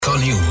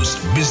Local news,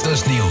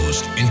 business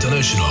news,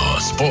 international,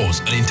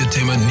 sports and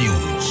entertainment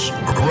news.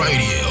 Right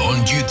here on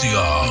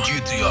GTR.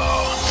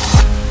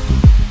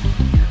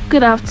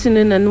 Good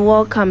afternoon and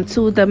welcome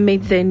to the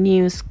Midday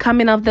News.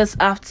 Coming up this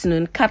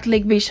afternoon,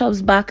 Catholic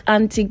bishops back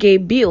anti-gay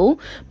bill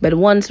but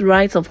wants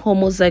rights of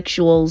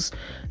homosexuals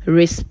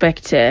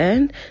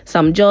respected.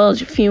 Some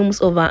judge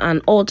fumes over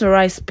an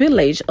authorized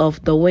spillage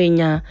of the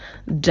Wenya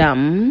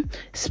Dam.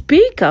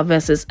 Speaker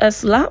versus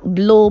Esla,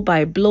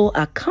 blow-by-blow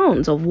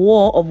account of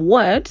war of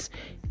words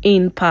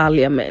in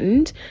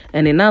Parliament.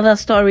 And in other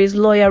stories,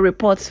 lawyer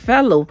reports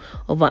fellow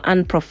over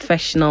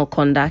unprofessional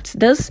conduct.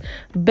 This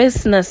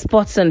business,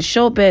 sports and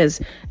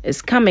showbiz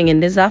is coming in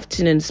this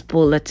afternoon's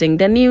bulletin.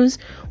 The news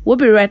will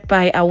be read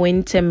by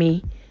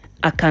Awentemi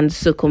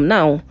Akansukum.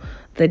 Now,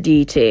 the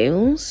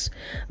details.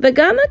 The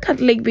Ghana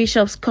Catholic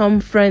Bishops'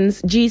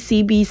 Conference,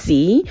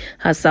 GCBC,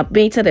 has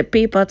submitted a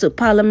paper to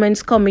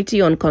Parliament's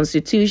Committee on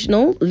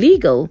Constitutional,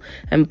 Legal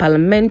and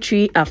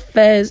Parliamentary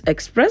Affairs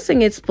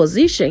expressing its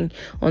position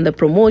on the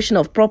promotion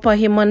of proper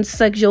human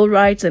sexual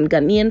rights and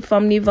Ghanaian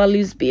Family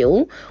Values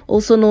Bill,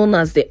 also known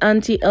as the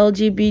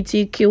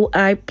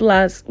Anti-LGBTQI+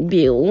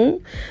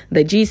 Bill.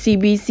 The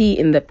GCBC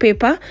in the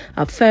paper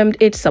affirmed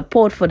its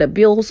support for the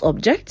bill's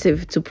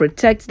objective to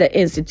protect the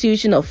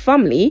institution of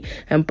family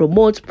and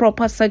promote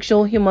proper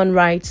sexual human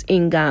rights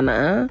in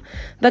Ghana.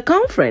 The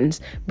conference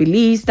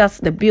believes that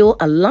the bill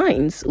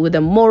aligns with the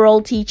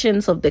moral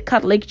teachings of the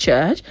Catholic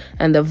Church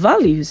and the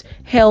values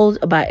held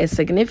by a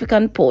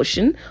significant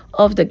portion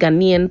of the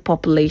Ghanaian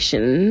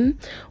population.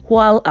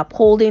 While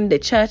upholding the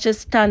Church's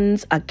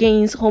stance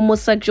against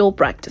homosexual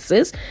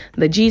practices,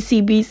 the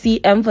GCBC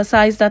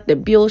emphasized that the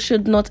bill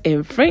should not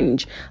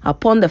infringe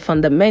upon the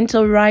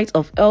fundamental rights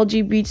of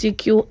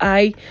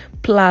LGBTQI+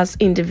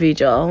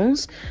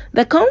 individuals.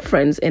 The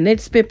conference in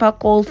its paper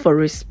called for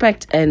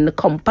respect and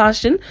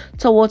compassion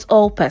towards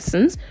all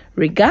persons,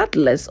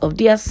 regardless of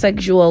their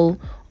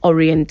sexual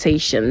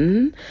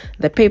orientation.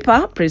 The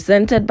paper,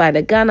 presented by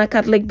the Ghana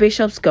Catholic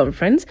Bishops'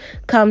 Conference,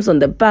 comes on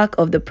the back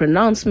of the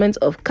pronouncement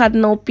of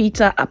Cardinal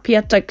Peter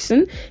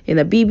Appiah-Turkson in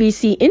a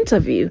BBC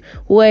interview,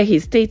 where he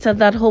stated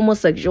that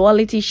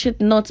homosexuality should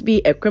not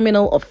be a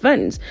criminal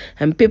offense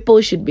and people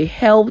should be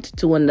helped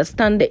to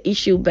understand the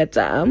issue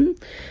better.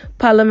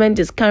 Parliament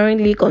is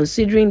currently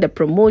considering the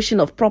promotion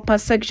of proper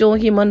sexual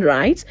human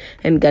rights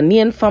and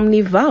Ghanaian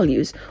family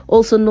values,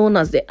 also known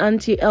as the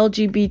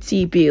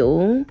Anti-LGBT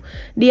Bill.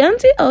 The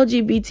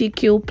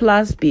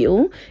Anti-LGBTQ+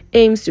 Bill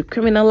aims to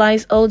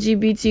criminalize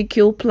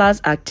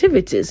LGBTQ+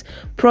 activities,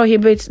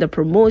 prohibits the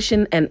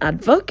promotion and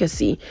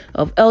advocacy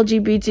of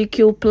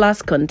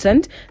LGBTQ+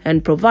 content,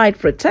 and provide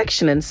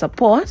protection and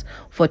support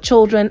for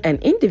children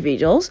and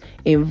individuals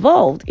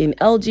involved in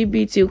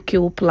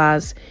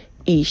LGBTQ+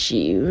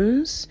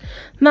 issues.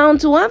 Now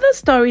to other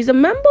stories. A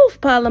member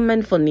of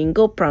Parliament for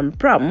Ningo Pram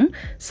Pram,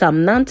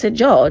 Sam Nante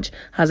George,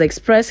 has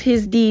expressed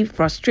his deep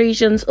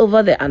frustrations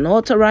over the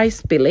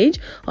unauthorized spillage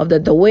of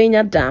the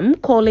Dawenya Dam,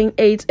 calling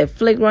it a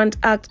flagrant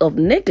act of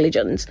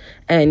negligence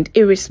and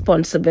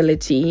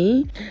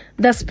irresponsibility.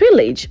 The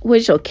spillage,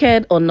 which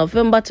occurred on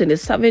November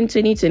 27,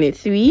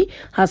 2023,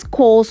 has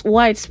caused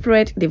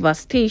widespread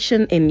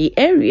devastation in the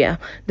area,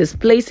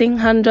 displacing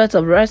hundreds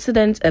of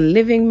residents and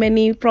leaving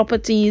many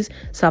properties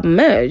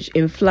submerged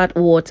in flood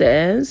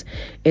waters.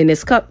 In a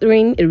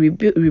scattering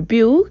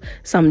rebuke,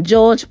 Sam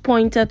George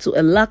pointed to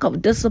a lack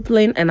of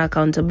discipline and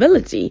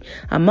accountability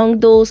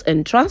among those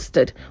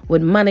entrusted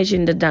with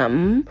managing the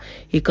dam.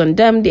 He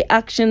condemned the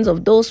actions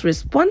of those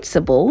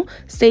responsible,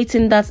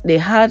 stating that they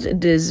had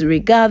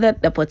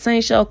disregarded the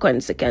potential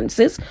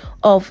consequences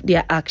of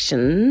their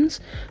actions.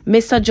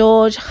 Mr.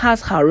 George has,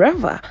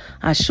 however,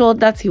 assured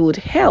that he would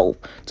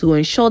help to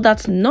ensure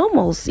that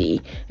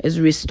normalcy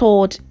is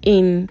restored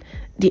in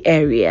the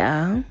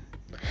area.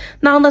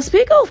 Now, the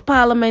Speaker of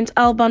Parliament,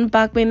 Alban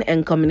Bagbin,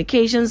 and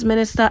Communications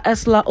Minister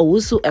Esla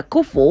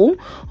Owusu-Ekufo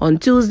on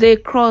Tuesday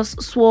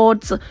crossed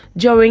swords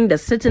during the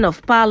sitting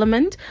of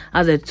Parliament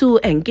as the two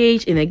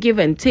engaged in a give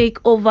and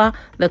take over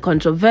the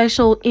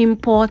controversial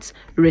import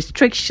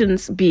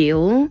restrictions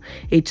bill.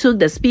 It took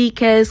the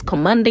Speaker's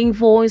commanding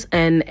voice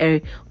and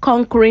a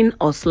conquering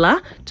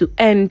hustler to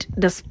end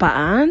the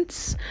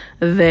spat.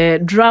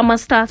 The drama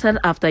started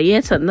after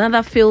yet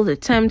another failed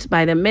attempt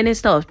by the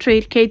Minister of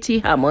Trade, K.T.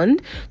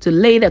 Hammond, to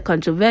lay the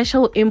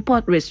controversial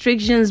import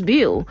restrictions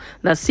bill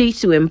that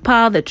seeks to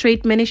empower the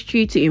Trade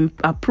Ministry to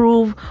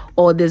approve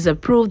or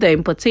disapprove the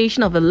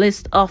importation of a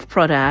list of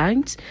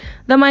products.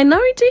 The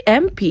minority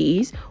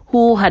MPs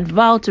who had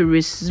vowed to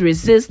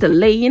resist the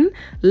laying,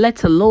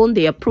 let alone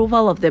the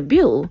approval of the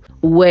bill,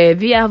 were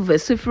via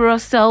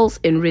vociferous cells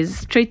in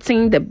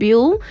restricting the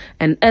bill,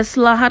 and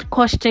Esla had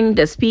questioned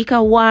the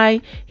Speaker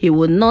why he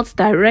would not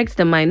direct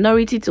the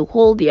minority to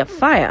hold their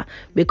fire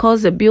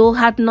because the bill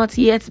had not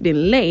yet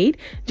been laid,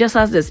 just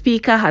as the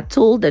Speaker had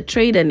told the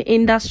Trade and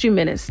Industry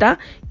Minister,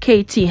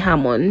 K.T.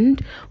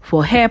 Hammond.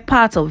 For her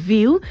part of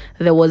view,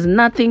 there was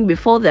nothing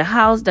before the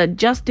House that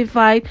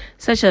justified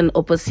such an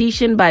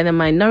opposition by the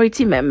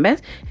minority members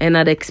and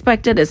had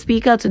expected the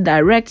Speaker to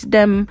direct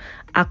them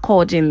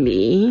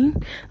accordingly.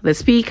 The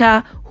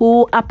speaker,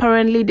 who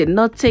apparently did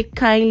not take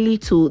kindly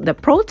to the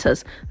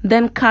protest,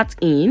 then cut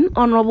in,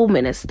 Honorable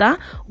Minister,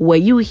 were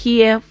you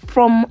here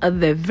from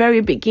the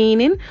very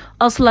beginning?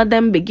 Ursula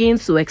then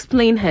begins to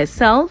explain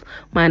herself.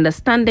 My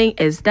understanding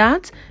is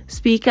that,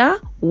 Speaker,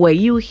 were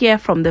you here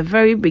from the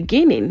very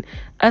beginning?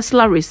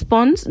 Ursula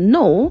responds,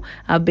 no,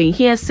 I've been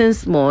here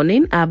since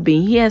morning.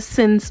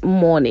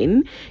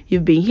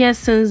 You've been here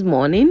since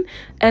morning.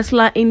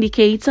 Ursula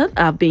indicated,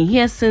 I've been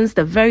here since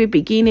the very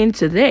beginning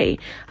today.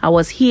 I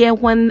was here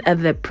when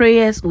the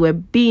prayers were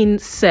being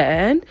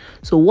said.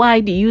 So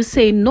why do you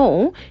say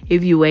no?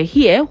 If you were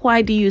here,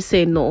 why do you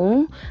say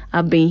no?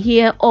 I've been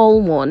here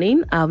all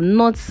morning. I've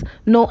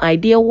no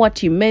idea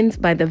what you meant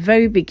by the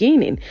very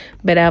beginning,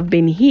 but I've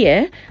been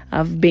here.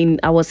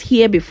 I was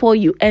here before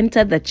you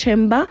entered the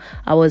chamber.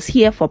 I was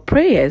here for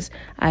prayers.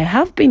 I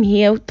have been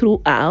here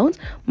throughout.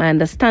 My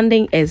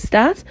understanding is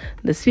that.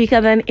 The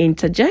speaker then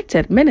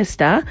interjected,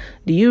 Minister,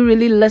 do you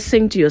really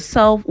listen to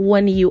yourself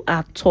when you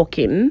are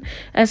talking?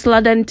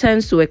 Ursula then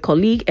turns to a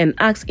colleague and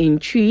asks in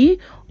tree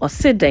or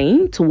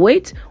sitting to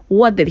wait,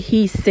 what did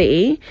he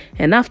say?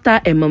 And after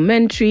a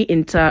momentary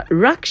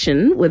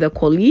interaction with a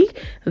colleague,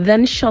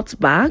 then shot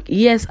back,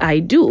 yes, I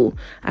do.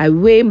 I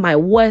weigh my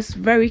words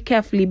very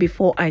carefully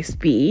before I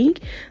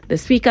speak. The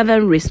speaker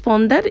then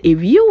responded,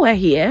 if you were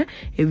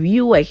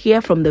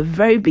here from the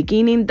very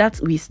beginning that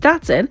we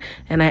started,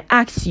 and I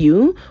asked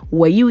you,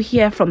 were you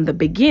here from the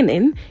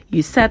beginning?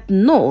 You said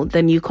no,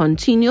 then you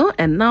continue,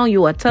 and now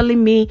you are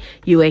telling me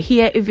you were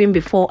here even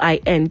before I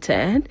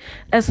entered.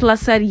 Ursula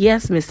said,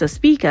 yes, Mr.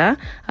 Speaker,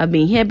 I've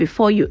been here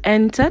before you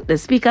entered. The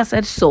speaker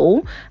said,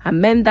 so I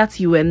meant that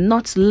you were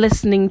not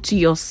listening to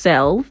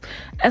yourself.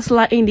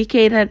 Ursula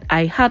indicated,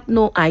 I had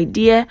no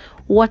idea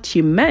what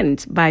you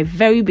meant by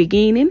very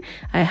beginning.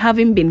 I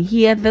haven't been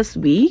here this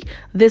week.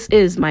 This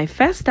is my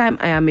first time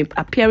I am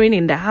appearing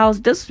in the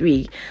house this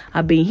week.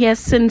 I've been here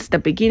since the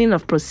beginning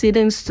of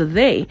proceedings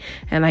today,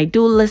 and I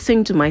do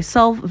listen to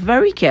myself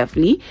very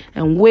carefully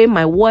and weigh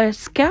my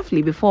words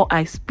carefully before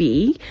I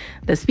speak.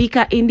 The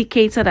speaker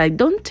indicated, I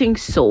don't think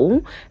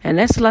so. And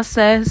Ursula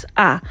says,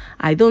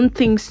 I don't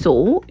think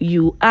so.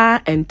 You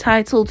are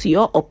entitled to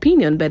your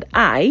opinion, but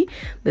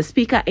the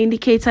speaker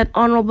indicated,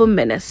 Honorable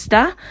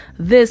Minister,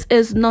 this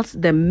is not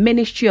the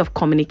Ministry of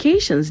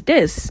Communications.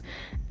 This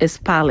is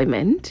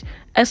Parliament.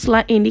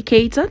 Ursula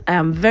indicated, I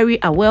am very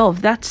aware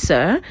of that,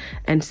 sir.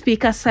 And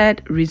speaker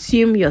said,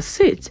 resume your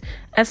seat.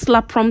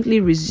 Ursula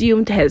promptly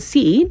resumed her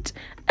seat,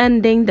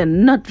 ending the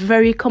not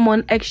very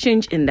common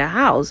exchange in the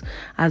House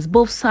as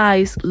both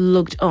sides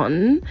looked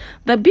on.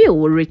 The bill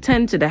will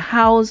return to the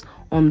House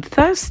on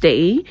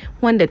Thursday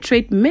when the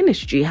Trade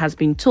Ministry has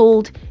been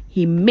told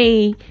he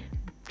may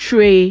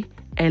tray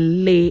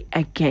and lay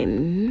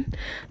again.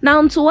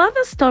 Now to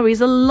other stories.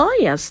 A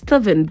lawyer,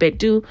 Stephen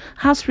Bedu,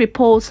 has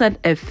reported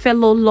a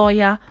fellow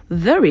lawyer,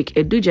 Derek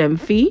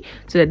Edujemfi,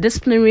 to the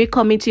Disciplinary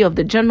Committee of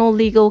the General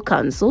Legal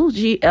Council,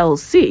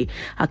 GLC,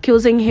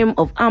 accusing him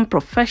of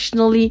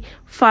unprofessionally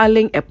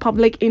filing a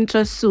public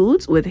interest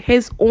suit with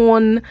his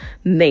own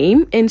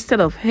name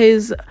instead of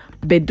his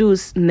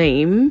Bedu's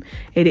name.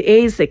 It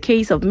is the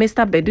case of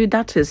Mr. Bedu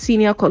that his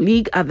senior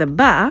colleague at the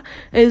bar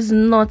is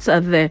not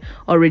the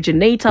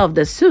originator of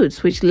the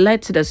suits, which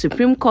led to the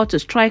Supreme Court to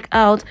strike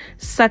out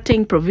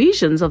certain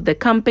provisions of the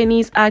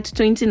Companies Act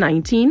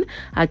 2019,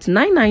 Act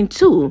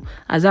 992,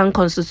 as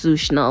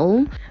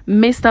unconstitutional.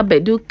 Mr.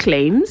 Bedu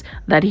claims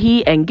that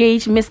he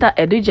engaged Mr.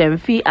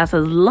 Edujemfi as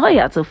his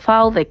lawyer to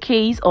file the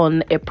case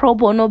on a pro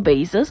bono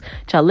basis,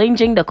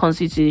 challenging the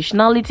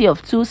constitutionality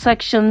of two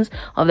sections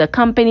of the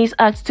Companies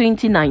Act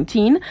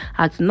 2019,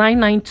 Act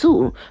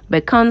 992,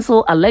 but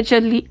counsel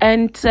allegedly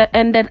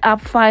ended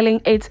up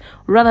filing it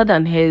rather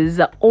than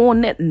his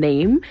own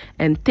name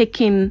and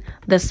taking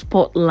the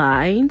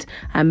spotlight,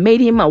 and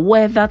made him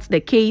aware that the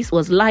case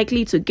was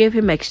likely to give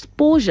him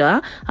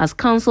exposure as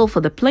counsel for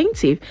the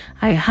plaintiff.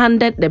 I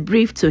handed the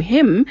brief to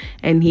him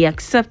and he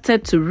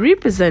accepted to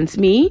represent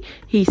me,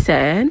 he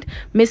said.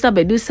 Mr.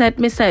 Bedu said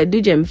Mr.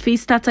 Edujemfi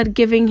started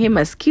giving him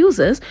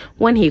excuses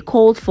when he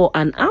called for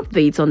an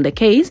update on the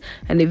case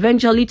and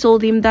eventually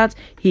told him that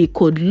he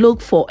could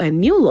look for a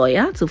new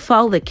lawyer to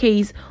file the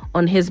case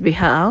on his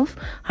behalf.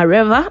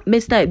 However,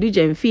 Mr.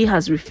 Edujemfi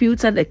has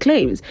refuted the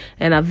claims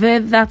and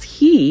averred that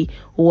he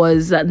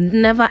was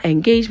never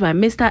engaged by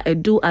Mr.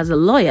 Edu as a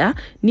lawyer,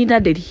 neither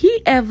did he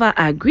ever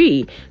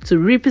agree to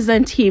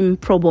represent him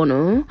pro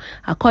bono.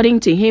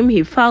 According to him,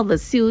 he filed the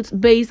suit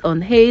based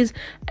on his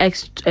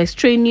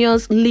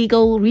extraneous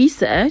legal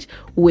research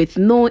with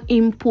no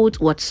input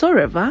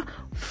whatsoever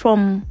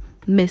from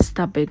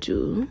Mr.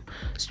 Bedu.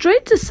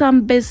 Straight to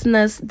some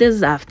business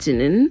this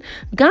afternoon.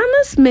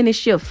 Ghana's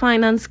Ministry of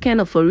Finance, Ken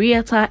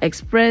Oforiatta,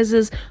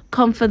 expresses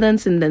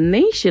confidence in the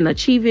nation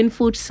achieving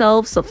food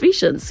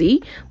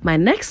self-sufficiency by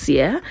next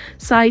year,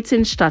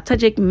 citing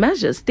strategic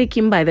measures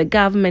taken by the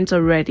government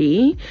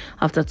already.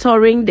 After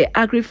touring the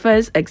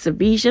AgriFest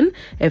exhibition,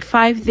 a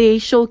 5-day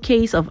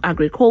showcase of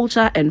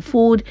agriculture and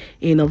food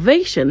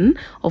innovation,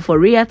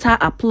 Oforiatta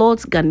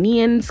applauds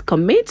Ghanaians'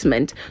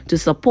 commitment to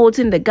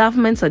supporting the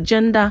government's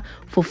agenda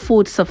for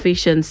food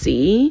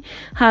sufficiency.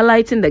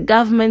 Highlighting the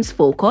government's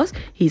focus,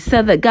 he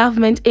said the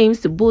government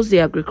aims to boost the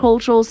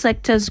agricultural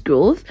sector's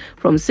growth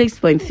from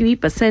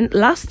 6.3%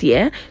 last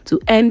year to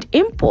end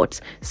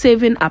imports,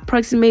 saving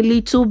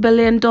approximately $2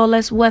 billion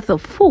worth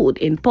of food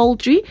in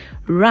poultry,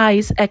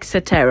 rice,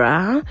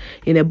 etc.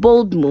 In a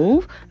bold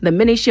move, the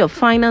Ministry of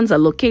Finance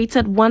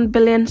allocated 1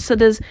 billion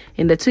cedis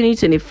in the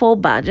 2024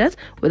 budget,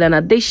 with an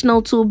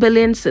additional 2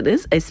 billion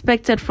cedis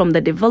expected from the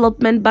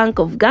Development Bank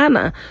of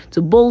Ghana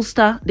to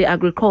bolster the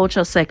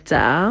agriculture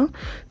sector.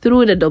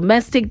 Through the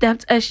Domestic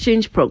Debt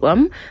Exchange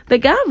Program, the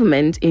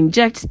government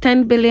injects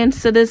 10 billion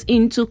cedis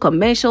into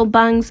commercial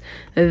banks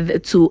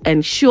to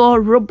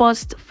ensure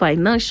robust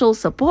financial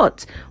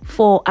support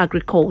for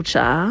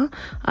agriculture.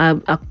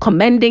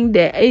 Commending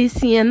the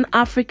ASEAN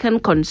African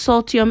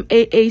Consortium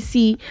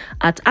AAC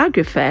at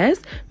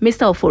AgriFest,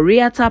 Mr.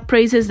 Oforiatta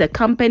praises the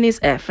company's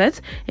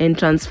efforts in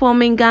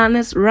transforming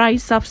Ghana's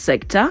rice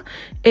subsector.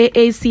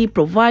 AAC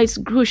provides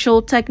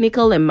crucial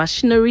technical and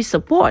machinery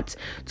support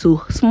to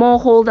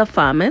smallholder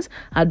farmers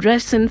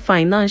addressing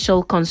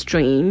financial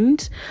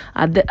constraints.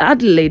 At the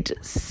Adelaide,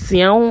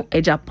 Xiao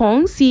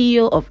Ejapong,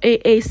 CEO of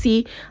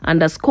AAC,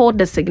 underscored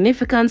the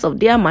significance of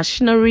their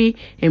machinery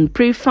in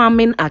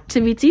pre-farming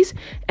activities,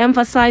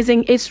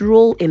 emphasizing its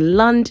role in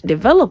land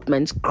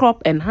development,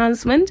 crop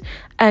enhancement,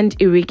 and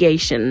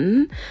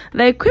irrigation.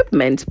 The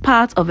equipment,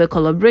 part of a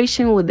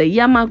collaboration with the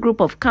Yama Group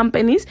of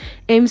companies,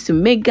 aims to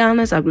make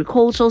Ghana's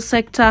agricultural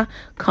sector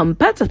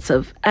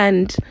competitive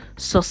and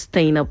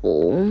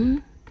sustainable.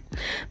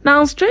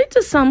 Now, straight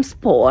to some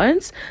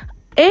sports.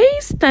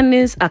 Ace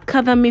Tennis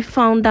Academy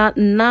founder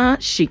Na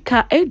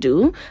Shika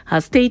Edu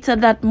has stated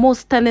that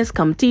most tennis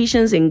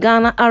competitions in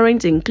Ghana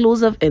aren't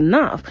inclusive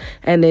enough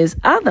and is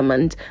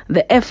adamant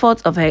the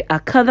efforts of her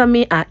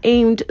academy are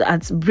aimed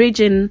at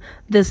bridging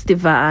this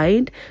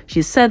divide.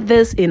 She said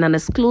this in an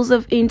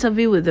exclusive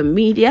interview with the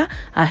media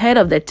ahead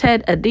of the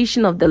 3rd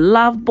edition of the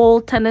Love Ball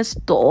Tennis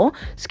Tour,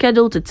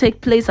 scheduled to take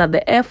place at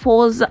the Air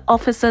Force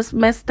Officers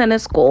Mess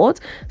Tennis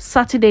Court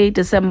Saturday,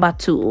 December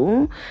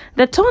 2.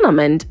 The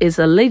tournament is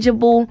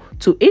eligible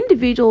to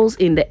individuals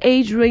in the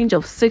age range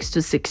of 6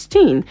 to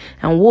 16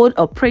 and would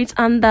operate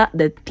under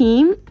the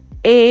theme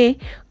A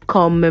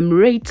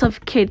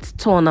Commemorative Kids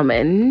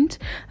Tournament.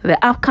 The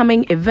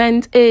upcoming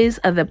event is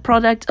the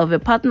product of a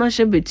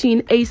partnership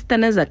between Ace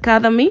Tennis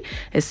Academy,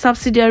 a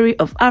subsidiary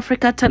of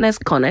Africa Tennis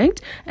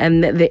Connect,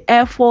 and the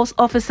Air Force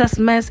Officers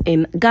Mess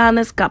in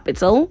Ghana's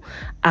capital,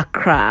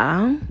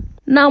 Accra.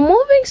 Now,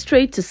 moving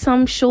straight to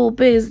some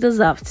showbiz this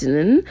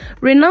afternoon,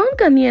 renowned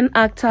Ghanaian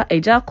actor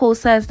Ejako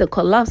says the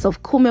collapse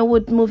of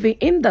Kumewood movie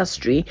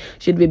industry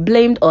should be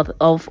blamed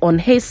on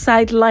his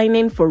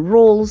sidelining for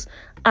roles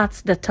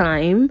at the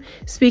time.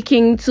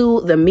 Speaking to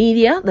the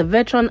media, the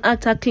veteran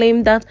actor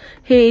claimed that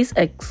his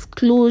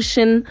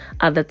exclusion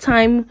at the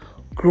time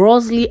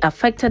grossly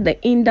affected the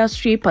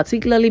industry,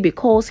 particularly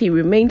because he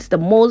remains the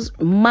most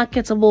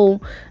marketable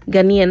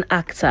Ghanaian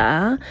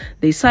actor.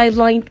 They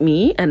sidelined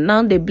me and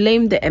now they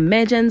blame the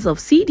emergence of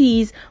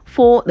CDs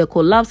for the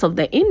collapse of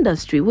the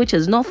industry, which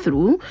is not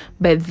true,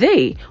 but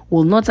they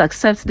will not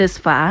accept this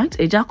fact,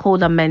 Ejako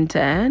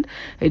lamented.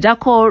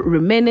 Ejako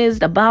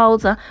reminisced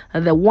about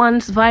the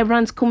once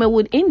vibrant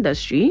Kumewood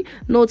industry,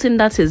 noting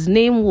that his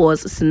name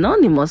was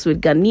synonymous with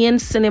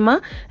Ghanaian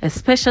cinema,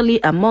 especially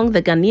among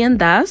the Ghanaian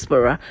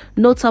diaspora,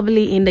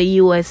 notably in the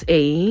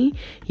USA.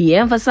 He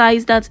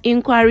emphasized that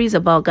inquiries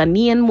about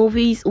Ghanaian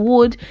movies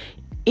would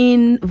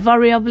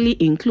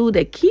invariably include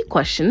a key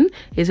question: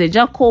 is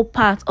Ejako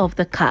part of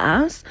the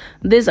cast?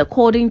 This,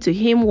 according to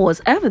him,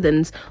 was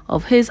evidence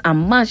of his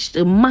unmatched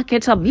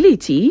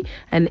marketability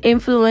and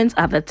influence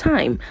at the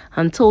time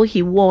until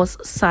he was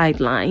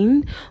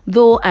sidelined.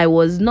 Though I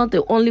was not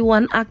the only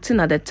one acting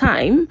at the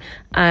time,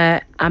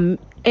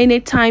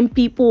 anytime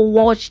people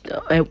watched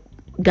a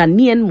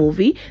Ghanaian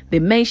movie, they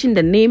mentioned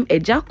the name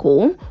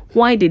Ejako.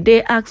 Why did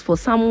they ask for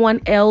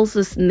someone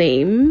else's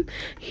name?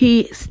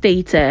 He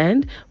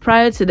stated.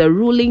 Prior to the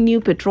ruling New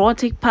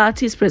Patriotic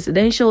Party's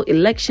presidential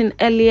election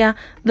earlier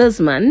this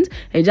month,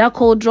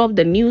 Ejako dropped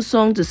the new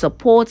song to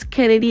support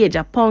Kennedy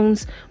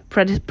Ejapong's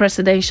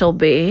presidential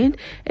bid.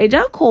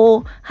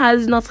 Ejako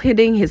has not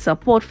hidden his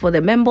support for the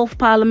Member of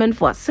Parliament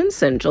for Asin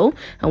Central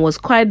and was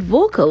quite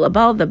vocal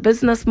about the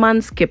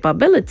businessman's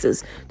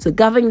capabilities to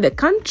govern the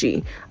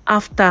country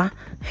after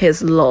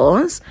his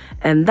loss.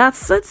 And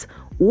that's it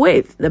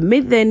with the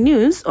Midday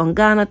News on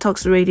Ghana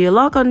Talks Radio.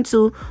 Log on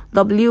to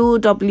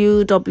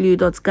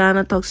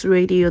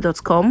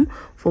www.GhanaTalksRadio.com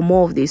for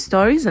more of these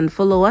stories, and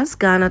follow us,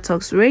 Ghana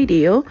Talks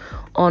Radio,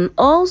 on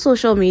all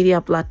social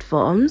media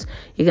platforms.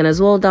 You can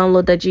as well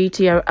download the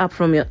GTR app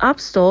from your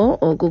App Store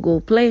or Google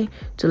Play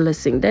to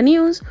listen. The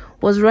news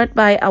was read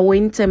by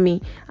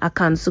Awentemi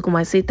Akansukum.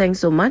 I say thanks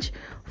so much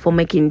for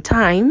making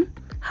time.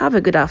 Have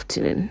a good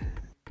afternoon.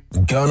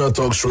 Ghana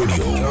Talks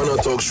Radio.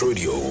 Ghana Talks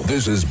Radio.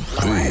 This is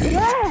big.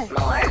 Yes.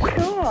 More.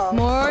 Cool.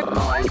 More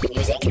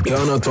music.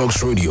 Ghana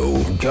Talks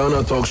Radio.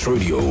 Ghana Talks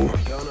Radio.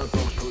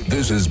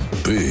 This is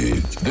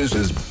big. This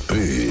is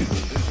big.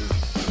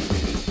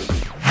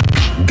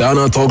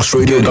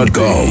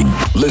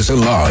 GhanaTalksRadio.com.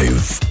 Listen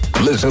live.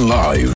 Listen live.